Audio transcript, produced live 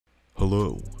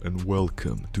Hello and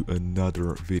welcome to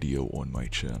another video on my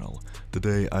channel.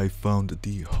 Today I found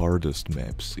the hardest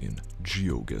maps in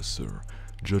GeoGuessr.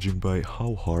 Judging by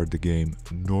how hard the game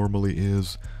normally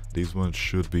is, these ones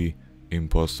should be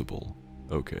impossible.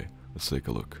 Okay, let's take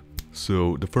a look.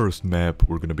 So the first map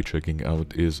we're gonna be checking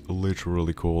out is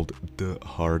literally called the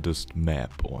hardest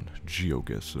map on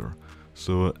GeoGuessr.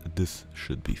 So this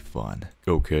should be fun.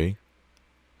 Okay.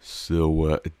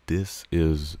 So this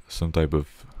is some type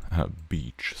of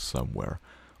beach somewhere.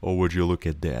 Oh, would you look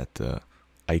at that?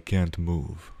 I can't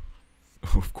move.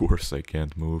 Of course I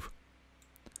can't move.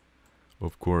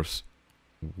 Of course.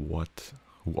 What?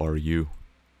 Who are you?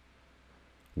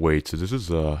 Wait, so this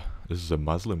is a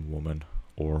Muslim woman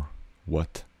or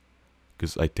what?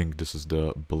 Because I think this is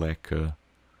the black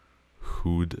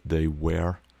hood they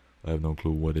wear. I have no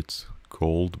clue what it's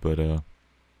called, but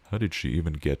how did she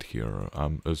even get here?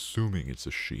 I'm assuming it's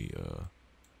a she.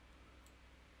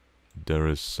 There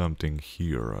is something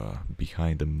here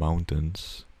behind the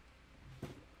mountains.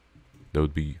 There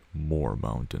would be more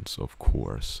mountains, of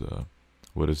course.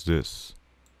 What is this?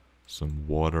 Some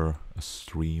water, a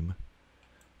stream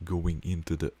going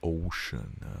into the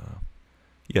ocean.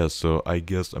 Yeah, so I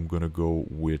guess I'm gonna go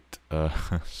with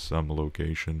some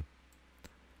location.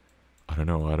 I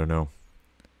don't know.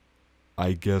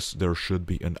 I guess there should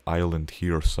be an island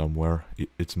here somewhere.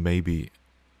 It's maybe...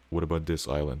 What about this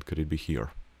island? Could it be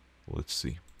here? Let's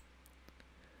see.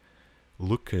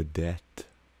 Look at that.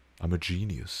 I'm a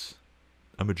genius.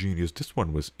 This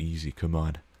one was easy, come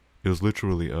on. It was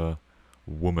literally a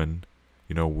woman,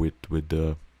 you know, with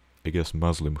the, I guess,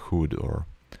 Muslim hood or...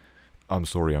 I'm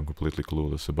sorry, I'm completely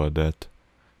clueless about that.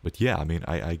 But yeah, I mean,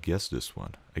 I guess this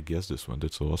one.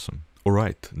 That's awesome.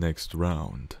 Alright, next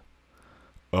round.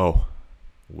 Oh.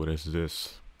 What is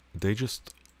this? They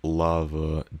just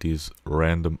love these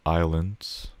random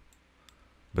islands.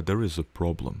 But there is a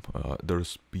problem.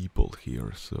 There's people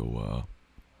here, so...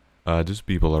 these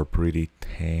people are pretty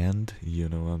tanned, you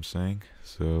know what I'm saying?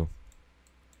 So...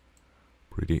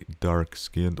 Pretty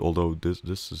dark-skinned, although this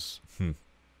is...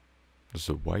 This is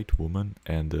a white woman,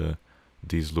 and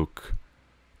these look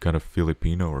kind of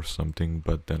Filipino or something,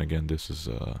 but then again, this is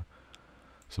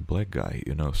it's a black guy,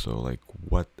 you know, so like,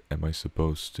 what am I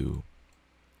supposed to...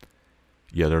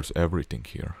 Yeah, there's everything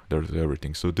here. There's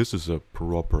everything. So this is a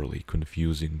properly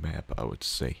confusing map, I would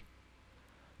say.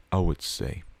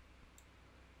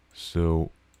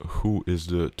 So, who is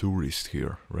the tourist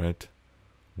here, right?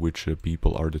 Which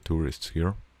people are the tourists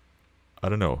here? I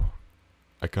don't know.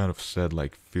 I kind of said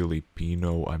like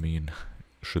Filipino. I mean,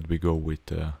 should we go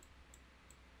with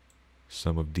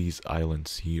some of these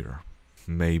islands here?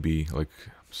 Maybe like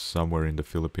somewhere in the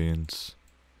Philippines.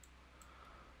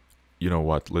 You know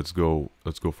what? Let's go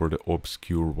for the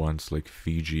obscure ones like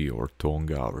Fiji or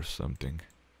Tonga or something.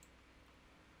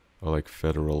 Or like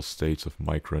federal states of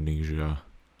Micronesia.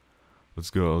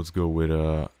 Let's go with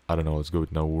I don't know, let's go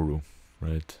with Nauru,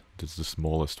 right? That's the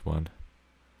smallest one.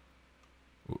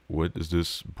 What is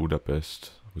this?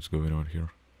 Budapest? What's going on here?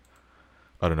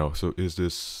 I don't know. So is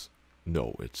this...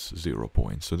 No, it's 0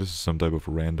 points. So this is some type of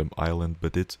random island,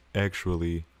 but it's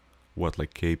actually, what,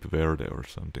 like Cape Verde or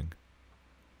something.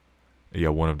 Yeah,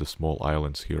 one of the small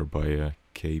islands here by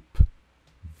Cape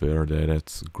Verde.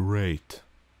 That's great.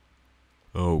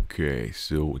 Okay,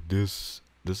 so this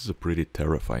is a pretty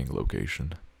terrifying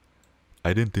location.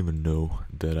 I didn't even know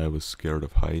that I was scared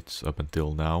of heights up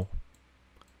until now.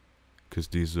 Because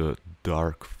these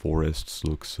dark forests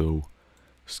look so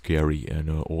scary and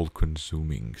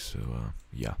all-consuming, so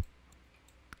yeah.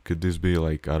 Could this be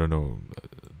like, I don't know,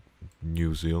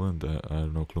 New Zealand? I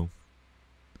have no clue.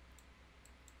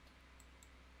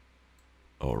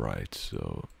 Alright,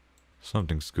 so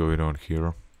something's going on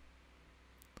here.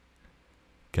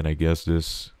 Can I guess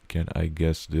this?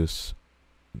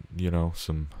 You know,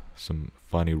 some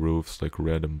funny roofs like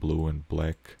red and blue and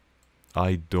black.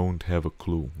 I don't have a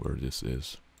clue where this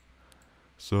is.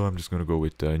 So I'm just gonna go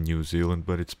with New Zealand,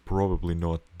 but it's probably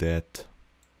not that.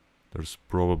 There's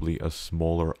probably a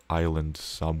smaller island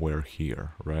somewhere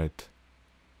here, right?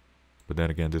 But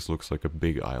then again, this looks like a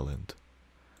big island.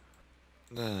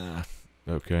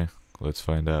 Okay, let's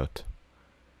find out.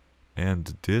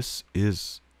 And this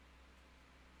is...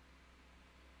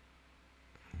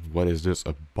 What is this?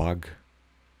 A bug?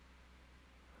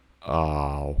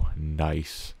 Oh,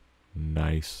 nice.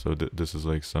 So this is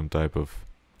like some type of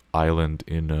island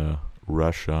in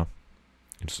Russia,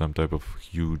 in some type of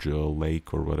huge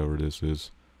lake or whatever this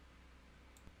is.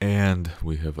 And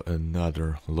we have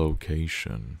another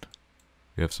location.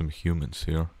 We have some humans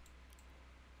here.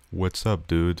 What's up,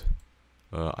 dude?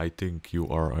 I think you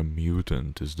are a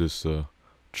mutant. Is this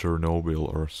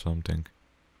Chernobyl or something.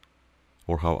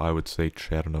 Or how I would say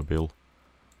Chernobyl.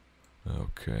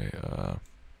 Okay,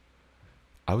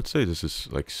 I would say this is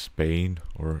like Spain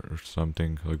or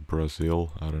something, like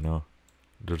Brazil, I don't know.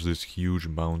 There's these huge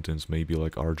mountains, maybe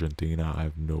like Argentina, I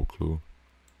have no clue.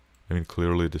 I mean,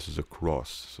 clearly this is a cross,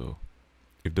 so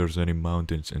if there's any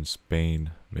mountains in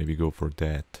Spain, maybe go for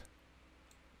that.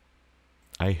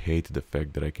 I hate the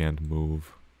fact that I can't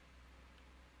move.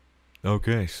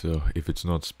 Okay, so if it's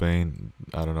not Spain,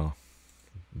 I don't know.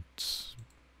 It's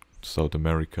South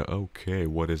America. Okay,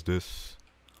 what is this?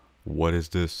 What is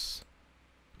this?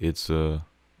 It's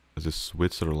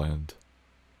Switzerland.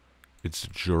 It's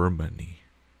Germany.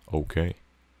 Okay.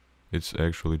 It's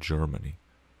actually Germany.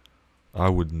 I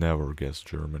would never guess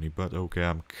Germany, but okay,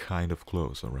 I'm kind of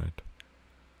close, alright.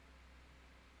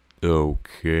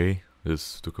 Okay,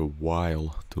 this took a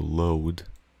while to load.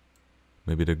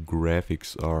 Maybe the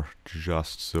graphics are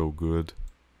just so good.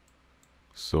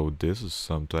 So this is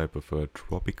some type of a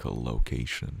tropical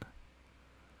location.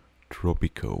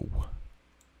 Tropico.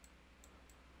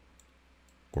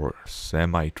 Or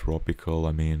semi-tropical,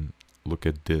 I mean, look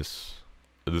at this.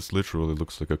 This literally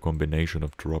looks like a combination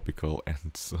of tropical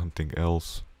and something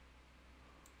else.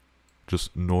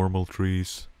 Just normal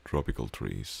trees, tropical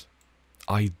trees.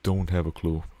 I don't have a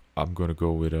clue. I'm gonna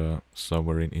go with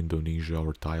somewhere in Indonesia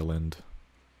or Thailand.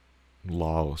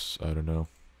 Laos, I don't know.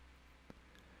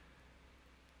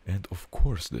 And of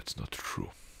course that's not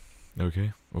true.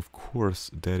 Okay, of course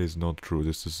that is not true.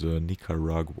 This is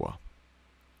Nicaragua.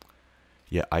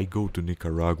 Yeah, I go to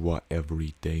Nicaragua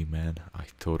every day, man. I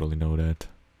totally know that.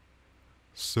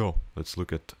 So, let's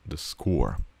look at the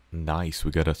score. Nice,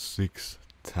 we got a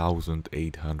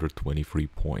 6,823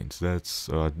 points. That's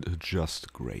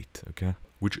just great, okay?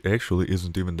 Which actually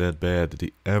isn't even that bad.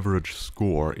 The average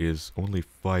score is only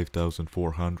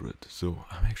 5,400. So,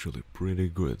 I'm actually pretty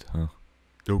good, huh?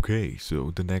 Okay,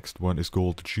 so the next one is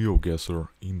called GeoGuessr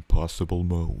Impossible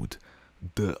Mode.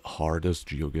 The hardest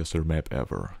GeoGuessr map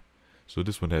ever. So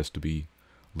this one has to be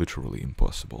literally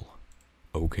impossible.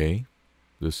 Okay,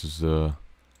 this is a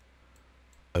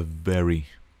very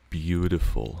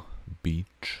beautiful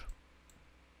beach.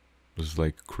 There's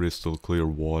like crystal clear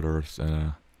waters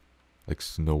and like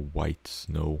snow white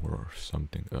snow or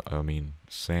something. I mean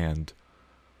sand.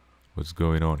 What's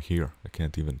going on here? I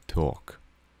can't even talk.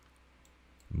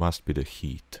 Must be the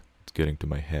heat. It's getting to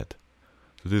my head.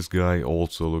 So this guy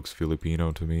also looks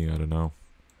Filipino to me. I don't know.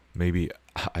 Maybe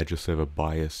I just have a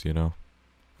bias, you know,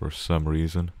 for some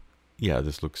reason. Yeah,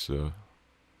 this looks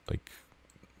like,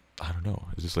 I don't know,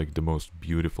 is this like the most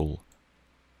beautiful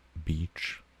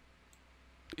beach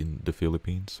in the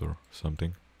Philippines or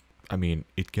something? I mean,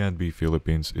 it can't be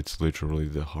Philippines, it's literally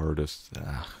the hardest.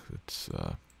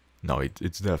 No,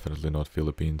 it's definitely not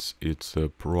Philippines. It's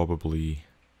probably,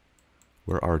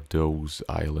 where are those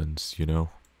islands, you know?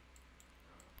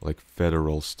 Like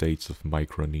federal states of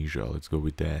Micronesia. Let's go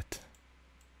with that.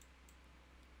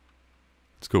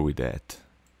 Let's go with that.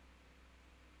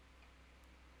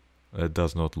 It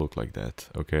does not look like that.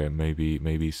 Okay, maybe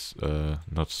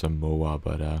not Samoa,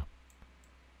 but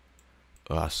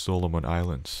Solomon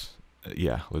Islands.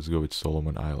 Yeah, let's go with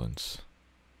Solomon Islands.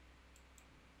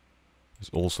 This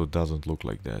also doesn't look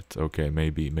like that. Okay,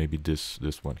 maybe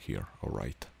this one here. All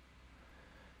right.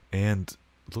 And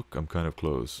look, I'm kind of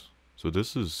close. So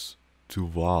this is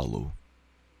Tuvalu.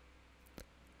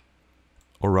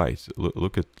 All right,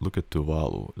 look at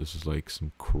Tuvalu. This is like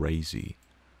some crazy.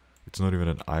 It's not even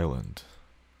an island.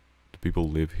 The people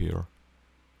live here.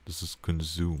 This is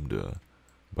consumed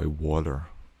by water.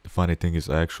 The funny thing is,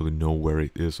 I actually know where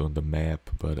it is on the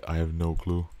map, but I have no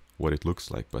clue what it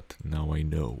looks like. But now I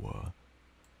know.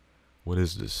 What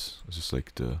is this? Is this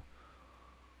like the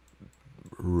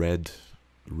Red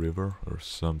River or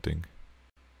something?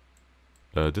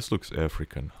 This looks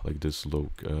African, like this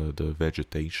look, the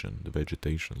vegetation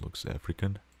looks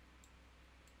African.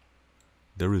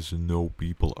 There is no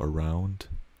people around.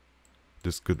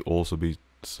 This could also be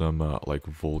some, like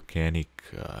volcanic,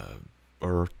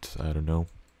 earth, I don't know.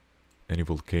 Any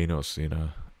volcanoes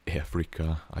in,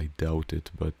 Africa, I doubt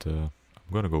it, but, I'm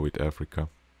gonna go with Africa.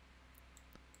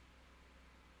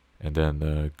 And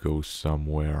then, go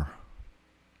somewhere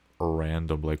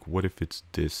random, like what if it's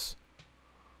this,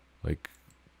 like,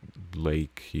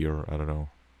 lake here, I don't know,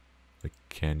 like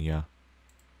Kenya.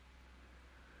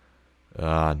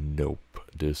 Nope,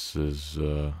 this is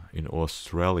in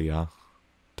Australia,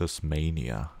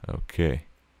 Tasmania. Okay,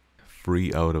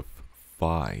 3 out of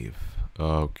 5.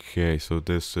 Okay, so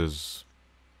this is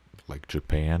like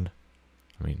Japan,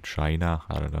 I mean China,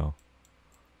 I don't know.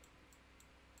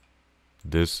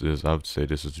 This is, I would say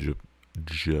this is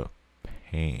Japan.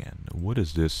 Japan. What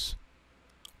is this?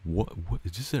 What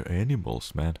is this? Are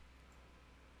animals, man?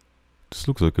 This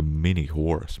looks like a mini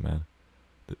horse, man.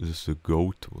 This is a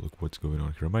goat. Look what's going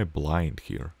on here. Am I blind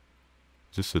here?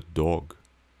 Is this a dog?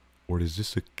 Or is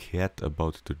this a cat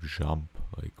about to jump?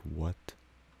 Like, what?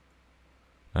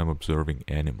 I'm observing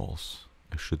animals.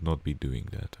 I should not be doing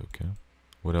that, okay?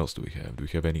 What else do we have? Do we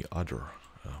have any other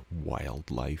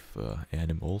wildlife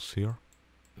animals here?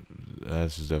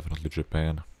 This is definitely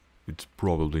Japan. It's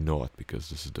probably not, because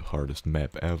this is the hardest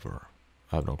map ever.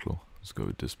 I have no clue. Let's go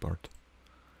with this part.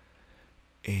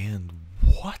 And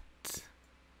what?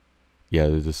 Yeah,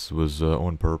 this was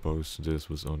on purpose. This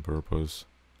was on purpose.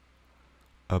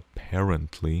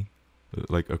 Apparently,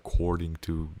 like according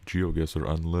to GeoGuessr,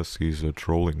 unless he's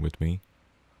trolling with me,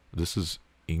 this is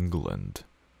England.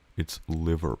 It's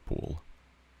Liverpool.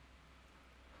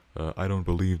 I don't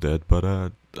believe that, but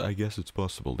I guess it's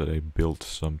possible that I built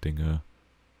something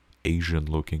Asian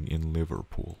looking in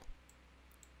Liverpool.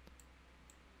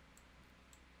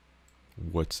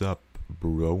 What's up,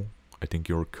 bro? I think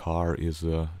your car is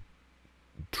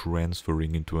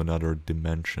transferring into another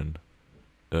dimension.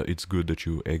 It's good that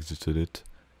you exited it.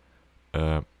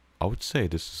 I would say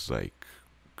this is like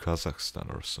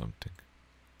Kazakhstan or something.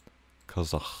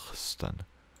 Kazakhstan.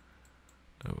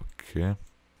 Okay.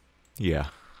 Yeah.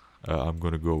 I'm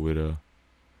gonna go with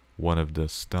one of the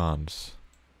stans.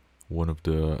 One of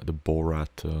the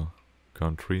Borat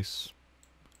countries.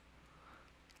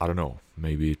 I don't know.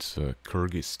 Maybe it's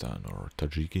Kyrgyzstan or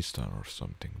Tajikistan or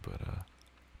something. But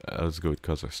let's go with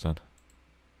Kazakhstan.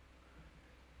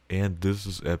 And this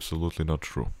is absolutely not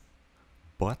true.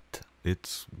 But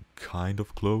it's kind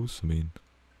of close. I mean,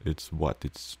 it's what?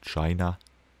 It's China.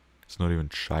 It's not even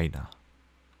China.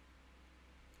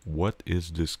 What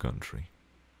is this country?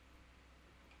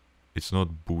 It's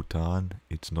not Bhutan.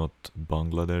 It's not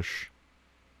Bangladesh.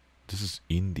 This is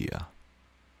India.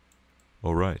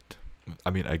 Alright. I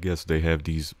mean, I guess they have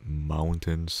these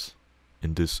mountains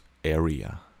in this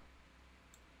area.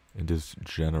 In this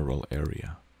general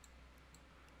area.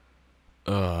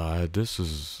 This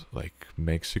is like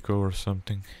Mexico or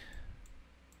something.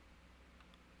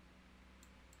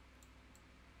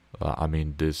 I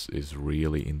mean, this is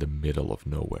really in the middle of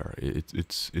nowhere.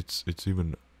 It's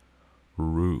even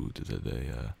rude that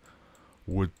they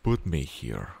would put me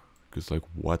here. Because, like,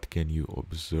 what can you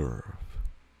observe?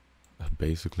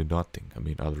 Basically nothing. I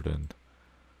mean, other than,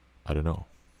 I don't know.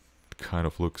 It kind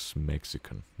of looks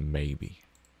Mexican, maybe.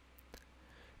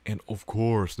 And of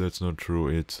course, that's not true.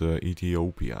 It's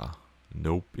Ethiopia.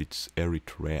 Nope, it's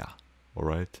Eritrea.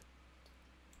 Alright?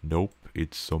 Nope,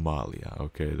 it's Somalia.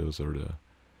 Okay, those are the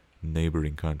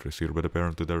neighboring countries here. But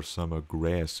apparently there's some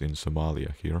grass in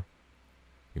Somalia here.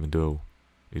 Even though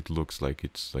it looks like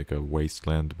it's like a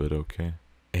wasteland, but okay.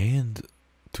 And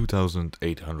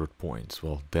 2,800 points.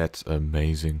 Well, that's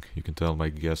amazing. You can tell my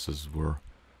guesses were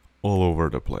all over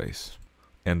the place.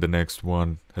 And the next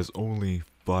one has only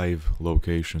 5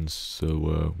 locations,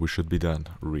 so we should be done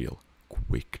real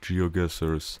quick.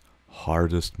 GeoGuessr's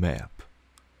hardest map.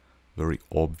 Very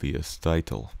obvious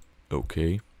title.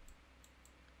 Okay.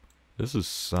 This is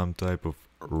some type of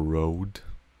road.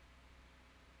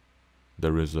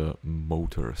 There is a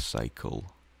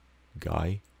motorcycle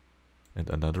guy and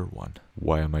another one.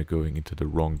 Why am I going into the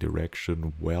wrong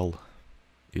direction? Well,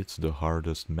 it's the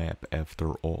hardest map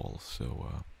after all,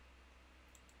 so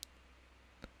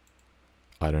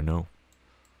I don't know.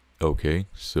 Okay,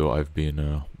 so I've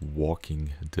been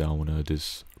walking down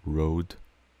this road.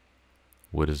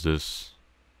 What is this?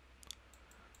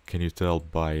 Can you tell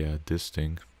by this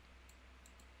thing?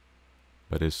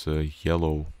 But it's a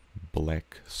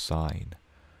yellow-black sign.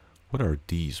 What are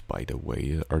these, by the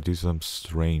way? Are these some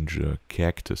strange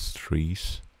cactus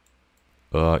trees?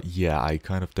 Yeah, I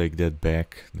kind of take that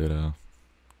back. That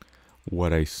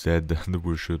what I said that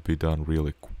we should be done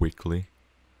really quickly.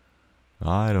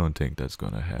 I don't think that's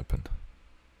gonna happen.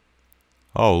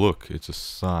 Oh, look, it's a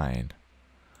sign.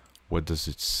 What does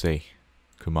it say?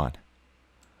 Come on.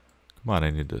 Come on,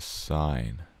 I need a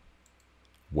sign.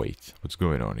 Wait, what's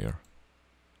going on here?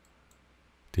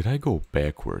 Did I go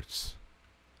backwards?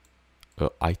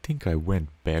 I think I went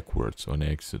backwards on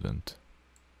accident.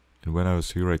 And when I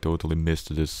was here, I totally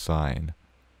missed this sign.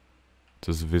 It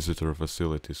says visitor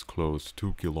facilities closed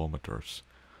 2 kilometers.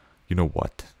 You know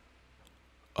what?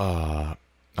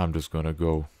 I'm just gonna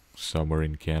go somewhere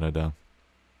in Canada.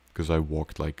 Because I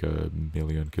walked like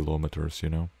 1,000,000 kilometers, you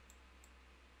know?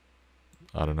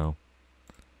 I don't know.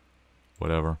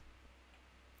 Whatever.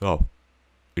 Oh,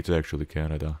 it's actually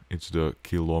Canada. It's the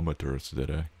kilometers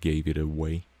that gave it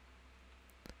away.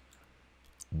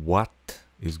 What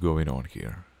is going on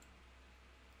here?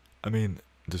 I mean,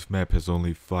 this map has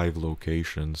only 5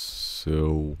 locations,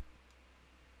 so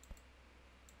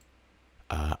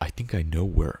I think I know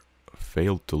where.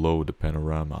 Failed to load the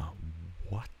panorama.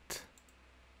 What?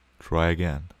 Try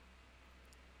again.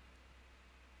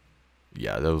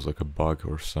 Yeah, that was like a bug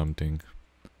or something.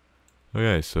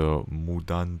 Okay, so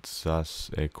mudanzas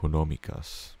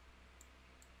económicas.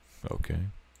 Okay.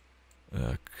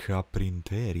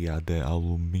 Carpintería de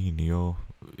aluminio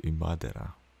y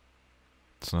madera.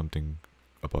 Something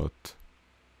about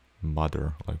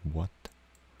mother, like what?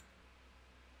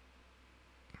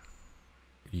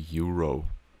 Euro.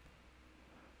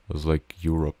 It was like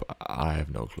Europe. I have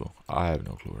no clue. I have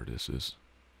no clue where this is.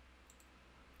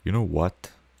 You know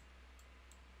what?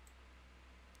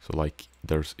 So like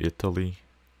there's Italy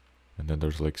and then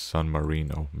there's like San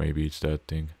Marino. Maybe it's that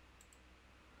thing.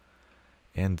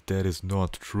 And that is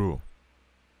not true.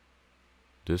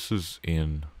 This is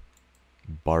in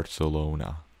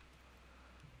Barcelona.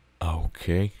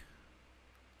 Okay.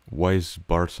 Why is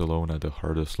Barcelona the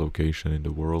hardest location in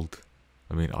the world?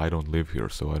 I mean, I don't live here,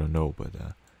 so I don't know, but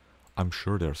I'm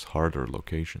sure there's harder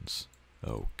locations.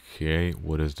 Okay,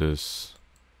 what is this?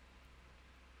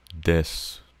 Des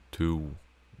two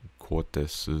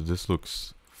Cotes. This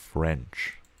looks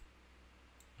French.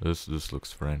 This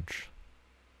looks French.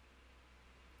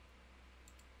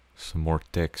 Some more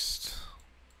text.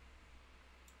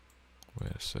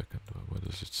 Wait a second, what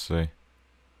does it say?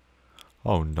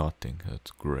 Oh, nothing.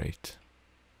 That's great.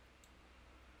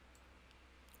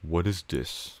 What is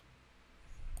this?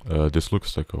 This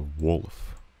looks like a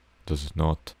wolf. Does it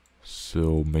not?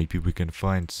 So maybe we can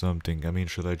find something. I mean,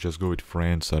 should I just go with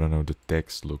France? I don't know. The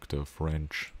text looked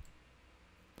French.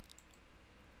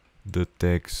 The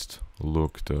text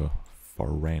looked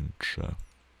French.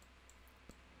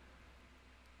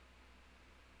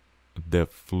 De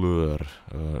fleur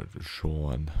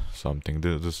jaune something.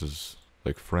 This is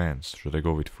like France. Should I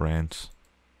go with France?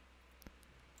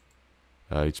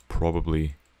 It's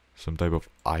probably some type of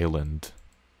island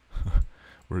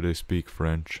where they speak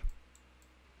French.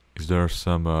 Is there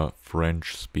some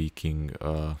French speaking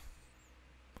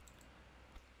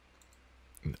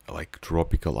like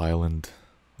tropical island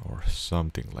or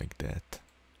something like that?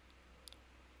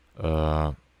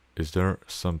 Is there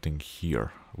something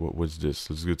here? What's this?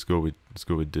 Let's go with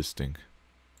this thing.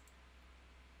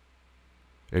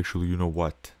 Actually, you know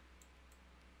what?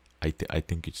 I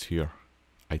think it's here.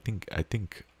 I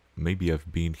think maybe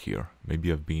I've been here.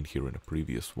 Maybe I've been here in a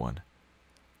previous one.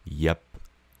 Yep.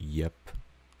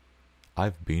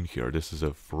 I've been here. This is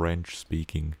a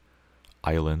French-speaking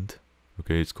island.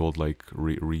 Okay, it's called like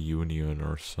Reunion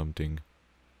or something.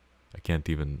 I can't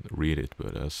even read it,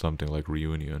 but something like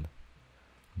Reunion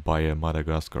by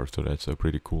Madagascar. So that's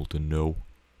pretty cool to know.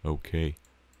 Okay,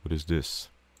 what is this?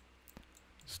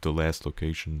 This is the last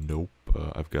location. Nope.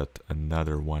 I've got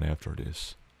another one after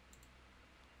this.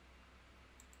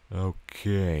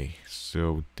 Okay,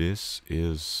 so this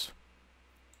is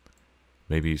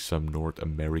maybe some North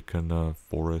American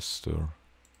forest or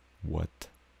what?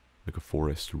 Like a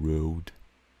forest road.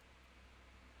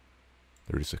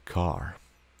 There is a car.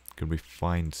 Can we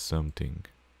find something?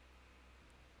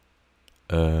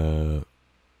 There's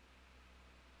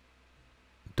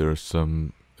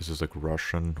some. Is this like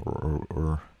Russian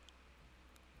or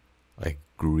like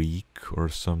Greek or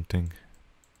something?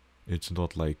 It's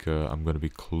not like I'm gonna be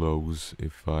close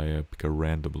if I pick a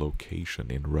random location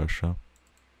in Russia.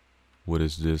 What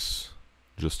is this?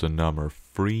 Just a number.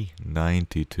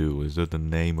 392. Is that the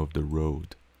name of the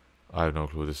road? I don't know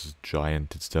clue. This is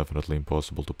giant. It's definitely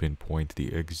impossible to pinpoint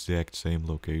the exact same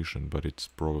location, but it's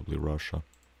probably Russia.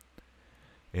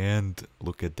 And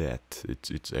look at that.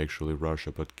 It's actually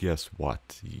Russia, but guess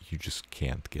what? You just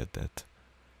can't get that.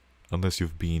 Unless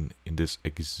you've been in this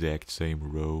exact same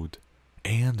road.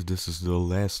 And this is the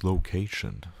last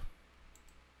location.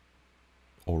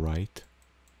 Alright.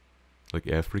 Like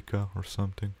Africa or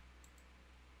something.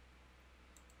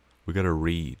 We gotta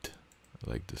read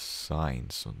like the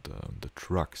signs on the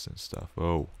trucks and stuff.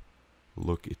 Oh,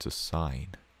 look, it's a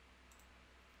sign.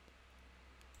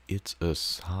 It's a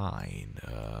sign.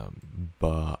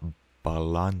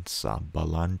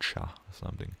 Balancha,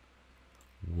 something.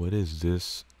 What is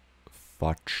this?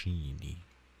 Faccini.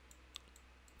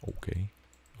 Okay.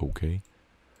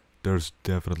 There's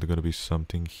definitely gonna be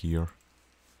something here.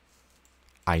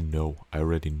 I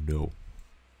already know.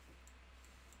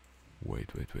 Wait.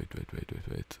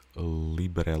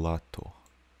 Librelato.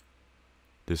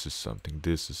 This is something.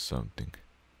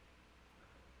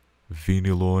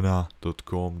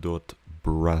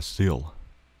 Vinilona.com.brazil.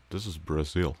 This is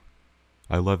Brazil.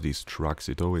 I love these trucks.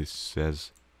 It always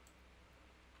says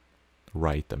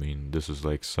right. I mean, this is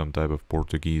like some type of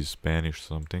Portuguese, Spanish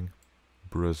something.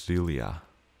 Brasilia.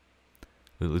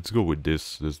 Let's go with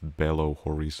this Belo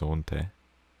Horizonte.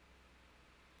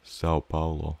 Sao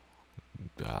Paulo.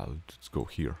 Let's go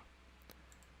here.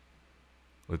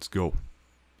 Let's go.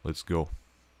 Let's go.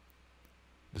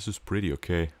 This is pretty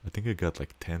okay. I think I got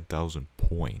like 10,000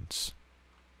 points.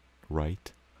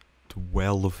 Right?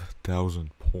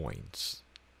 12,000 points.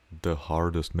 The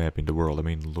hardest map in the world. I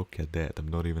mean, look at that. I'm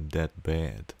not even that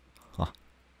bad. Huh.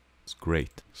 It's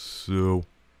great. So,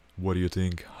 what do you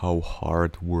think? How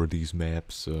hard were these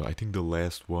maps? I think the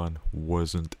last one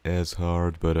wasn't as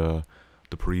hard, but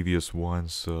the previous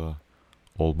ones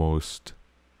almost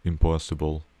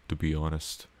impossible, to be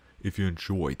honest. If you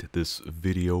enjoyed this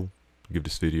video, give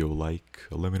this video a like.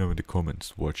 Let me know in the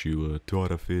comments what you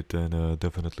thought of it, and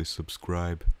definitely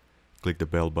subscribe. Click the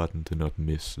bell button to not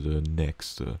miss the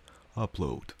next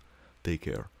upload. Take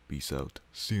care. Peace out.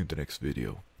 See you in the next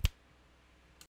video.